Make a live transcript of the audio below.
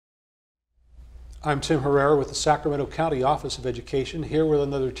I'm Tim Herrera with the Sacramento County Office of Education, here with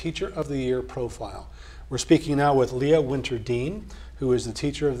another Teacher of the Year profile. We're speaking now with Leah Winter-Dean, who is the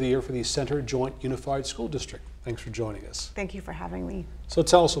Teacher of the Year for the Center Joint Unified School District. Thanks for joining us. Thank you for having me. So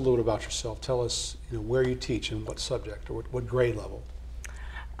tell us a little bit about yourself. Tell us where you teach and what subject or what grade level.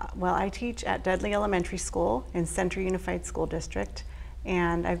 Well, I teach at Dudley Elementary School in Center Unified School District,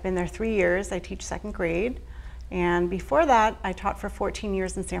 and I've been there 3 years. I teach second grade, and before that I taught for 14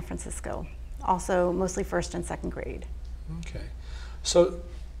 years in San Francisco, also mostly first and second grade. Okay, so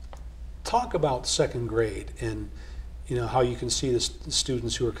talk about second grade and how you can see the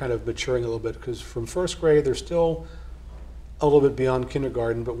students who are kind of maturing a little bit, because from first grade they're still a little bit beyond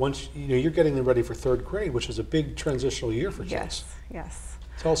kindergarten, but once you're getting them ready for third grade, which is a big transitional year for kids. Yes.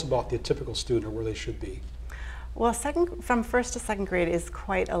 Tell us about the typical student or where they should be. Well, from first to second grade is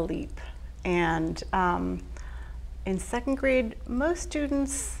quite a leap, and in second grade most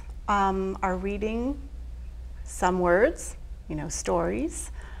students are reading some words,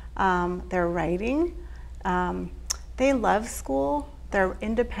 stories. They're writing. They love school. They're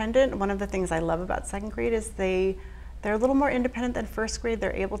independent. One of the things I love about second grade is they're a little more independent than first grade.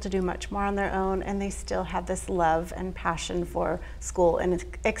 They're able to do much more on their own, and they still have this love and passion for school and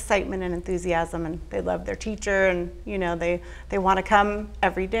excitement and enthusiasm, and they love their teacher, and they want to come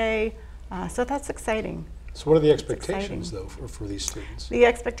every day. So that's exciting. So what are the expectations, though, for these students? The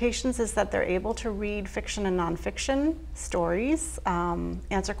expectations is that they're able to read fiction and nonfiction stories,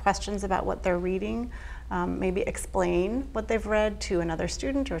 answer questions about what they're reading, maybe explain what they've read to another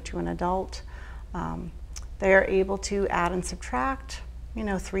student or to an adult. They are able to add and subtract,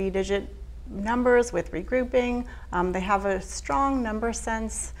 3-digit numbers with regrouping. They have a strong number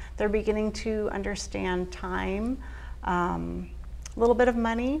sense. They're beginning to understand time, a little bit of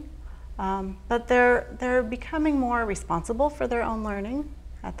money. But they're becoming more responsible for their own learning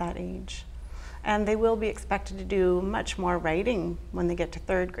at that age. And they will be expected to do much more writing when they get to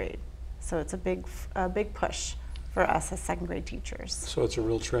third grade. So it's a big push for us as second grade teachers. So it's a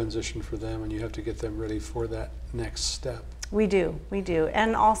real transition for them, and you have to get them ready for that next step. We do.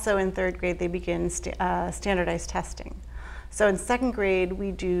 And also in third grade they begin standardized testing. So in second grade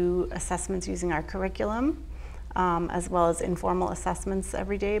we do assessments using our curriculum, as well as informal assessments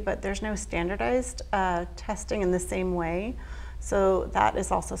every day, but there's no standardized testing in the same way. So that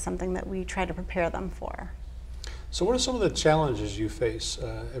is also something that we try to prepare them for. So what are some of the challenges you face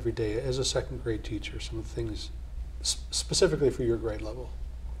every day as a second grade teacher, some of the things specifically for your grade level?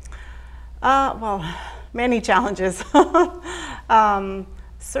 Well, many challenges.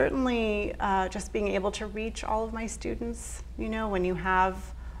 Certainly just being able to reach all of my students. When you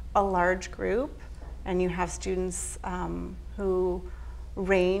have a large group, and you have students who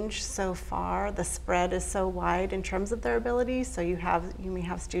range so far, the spread is so wide in terms of their ability. So you may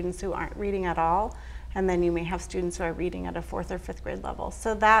have students who aren't reading at all, and then you may have students who are reading at a 4th or 5th grade level.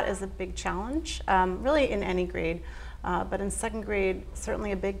 So that is a big challenge, really in any grade, but in second grade,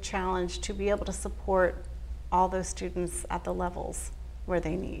 certainly a big challenge to be able to support all those students at the levels where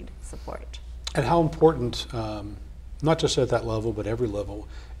they need support. And how important, not just at that level, but every level,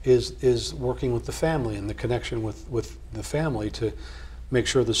 is working with the family and the connection with the family to make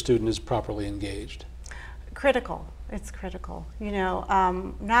sure the student is properly engaged? Critical. It's critical.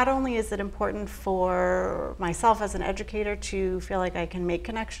 Not only is it important for myself as an educator to feel like I can make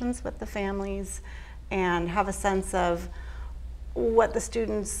connections with the families and have a sense of what the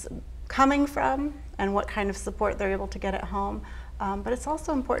student's coming from and what kind of support they're able to get at home, but it's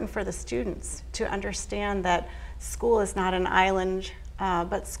also important for the students to understand that school is not an island,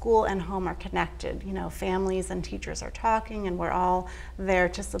 but school and home are connected. Families and teachers are talking, and we're all there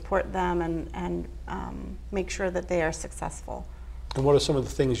to support them and make sure that they are successful. And what are some of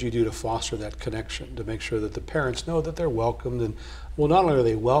the things you do to foster that connection, to make sure that the parents know that they're welcomed, and well, not only are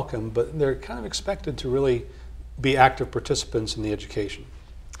they welcome, but they're kind of expected to really be active participants in the education?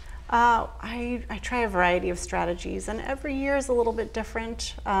 I try a variety of strategies, and every year is a little bit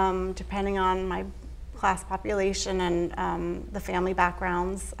different depending on my class population and the family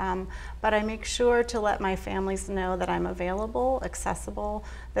backgrounds, but I make sure to let my families know that I'm available, accessible,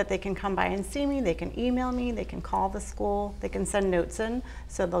 that they can come by and see me, they can email me, they can call the school, they can send notes in,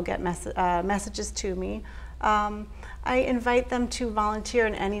 so they'll get messages to me. I invite them to volunteer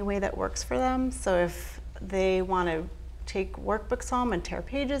in any way that works for them, so if they want to take workbooks home and tear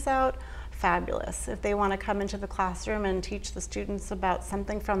pages out, fabulous. If they want to come into the classroom and teach the students about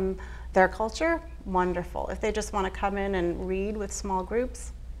something from their culture, wonderful. If they just want to come in and read with small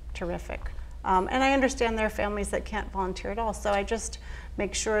groups, terrific. And I understand there are families that can't volunteer at all, so I just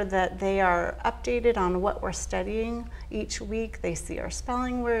make sure that they are updated on what we're studying each week. They see our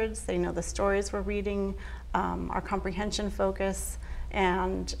spelling words, they know the stories we're reading, our comprehension focus,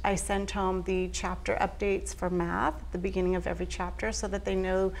 and I send home the chapter updates for math at the beginning of every chapter so that they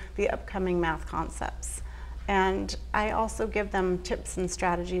know the upcoming math concepts. And I also give them tips and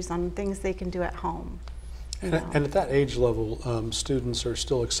strategies on things they can do at home. And at that age level, students are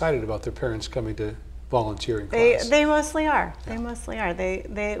still excited about their parents coming to volunteer in class. They mostly are. Yeah. They mostly are.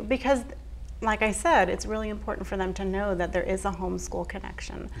 Because, like I said, it's really important for them to know that there is a homeschool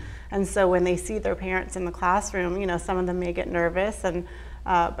connection. And so when they see their parents in the classroom, you know, some of them may get nervous, and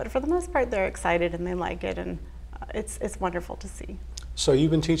but for the most part, they're excited and they like it, and it's wonderful to see. So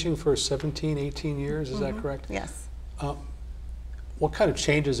you've been teaching for 17, 18 years, is that correct? Yes. What kind of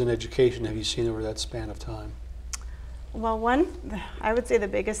changes in education have you seen over that span of time? Well, I would say the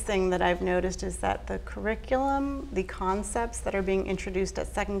biggest thing that I've noticed is that the curriculum, the concepts that are being introduced at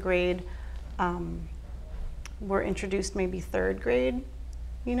second grade were introduced maybe third grade,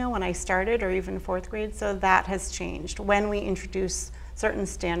 you know, when I started, or even fourth grade. So that has changed. When we introduce certain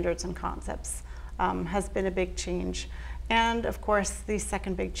standards and concepts has been a big change. And of course, the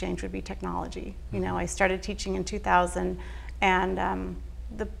second big change would be technology. You know, I started teaching in 2000, and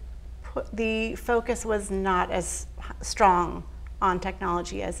the focus was not as strong on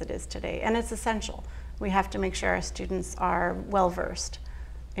technology as it is today, and it's essential. We have to make sure our students are well-versed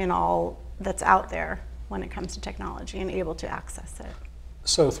in all that's out there when it comes to technology and able to access it.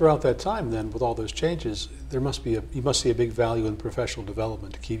 So throughout that time then, with all those changes, you must see a big value in professional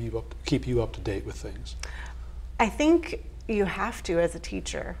development to keep you up to date with things. I think you have to as a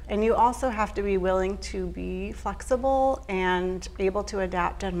teacher, and you also have to be willing to be flexible and able to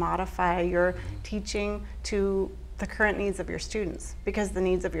adapt and modify your teaching to the current needs of your students, because the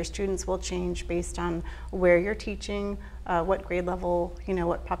needs of your students will change based on where you're teaching, what grade level, you know,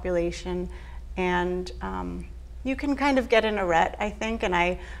 what population, and you can kind of get in a rut, I think, and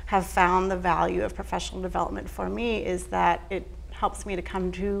I have found the value of professional development for me is that it helps me to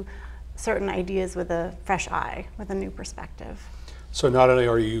come to certain ideas with a fresh eye, with a new perspective. So not only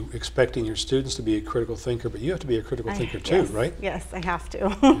are you expecting your students to be a critical thinker, but you have to be a critical thinker too, yes, right? Yes, I have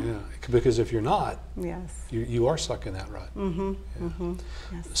to. Yeah, because if you're not, yes. you are stuck in that rut.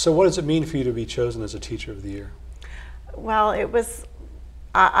 Yes. So what does it mean for you to be chosen as a Teacher of the Year? Well,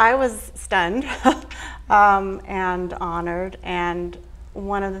 I was stunned and honored, and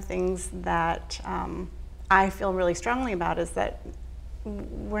one of the things that I feel really strongly about is that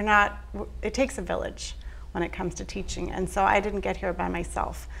it takes a village when it comes to teaching, and so I didn't get here by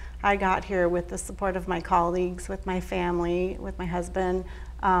myself. I got here with the support of my colleagues, with my family, with my husband.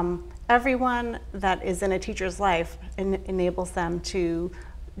 Everyone that is in a teacher's life enables them to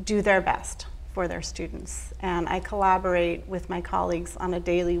do their best for their students, and I collaborate with my colleagues on a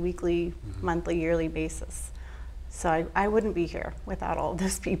daily, weekly, monthly, yearly basis. So I wouldn't be here without all of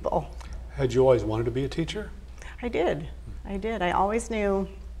those people. Had you always wanted to be a teacher? I did. I always knew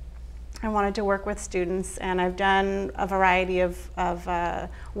I wanted to work with students, and I've done a variety of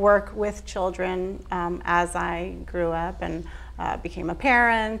work with children as I grew up and became a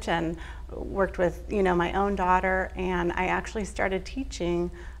parent and worked with, you know, my own daughter, and I actually started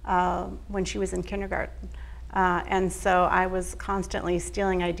teaching when she was in kindergarten. And so I was constantly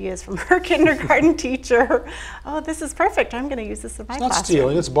stealing ideas from her kindergarten teacher. Oh, this is perfect. I'm going to use this in my classroom. It's not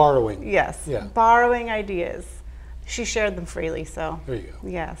stealing, it's borrowing. Yes, yeah. Borrowing ideas. She shared them freely, so. There you go.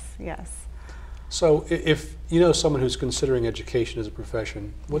 Yes, yes. So if you know someone who's considering education as a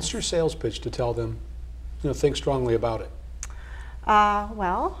profession, what's your sales pitch to tell them, you know, think strongly about it?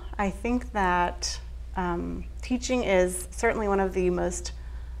 Well, I think that teaching is certainly one of the most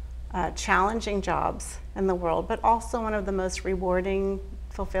challenging jobs in the world, but also one of the most rewarding,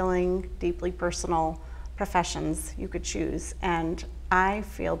 fulfilling, deeply personal professions you could choose. And I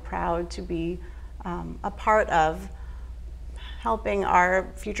feel proud to be a part of helping our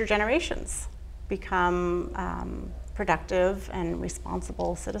future generations become productive and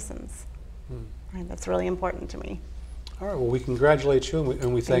responsible citizens. And that's really important to me. All right, well, we congratulate you,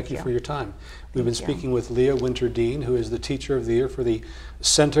 and we thank you for your time. We've been speaking with Leah Winter-Dean, who is the Teacher of the Year for the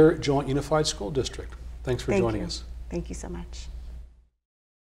Center Joint Unified School District. Thanks for joining us. Thank you so much.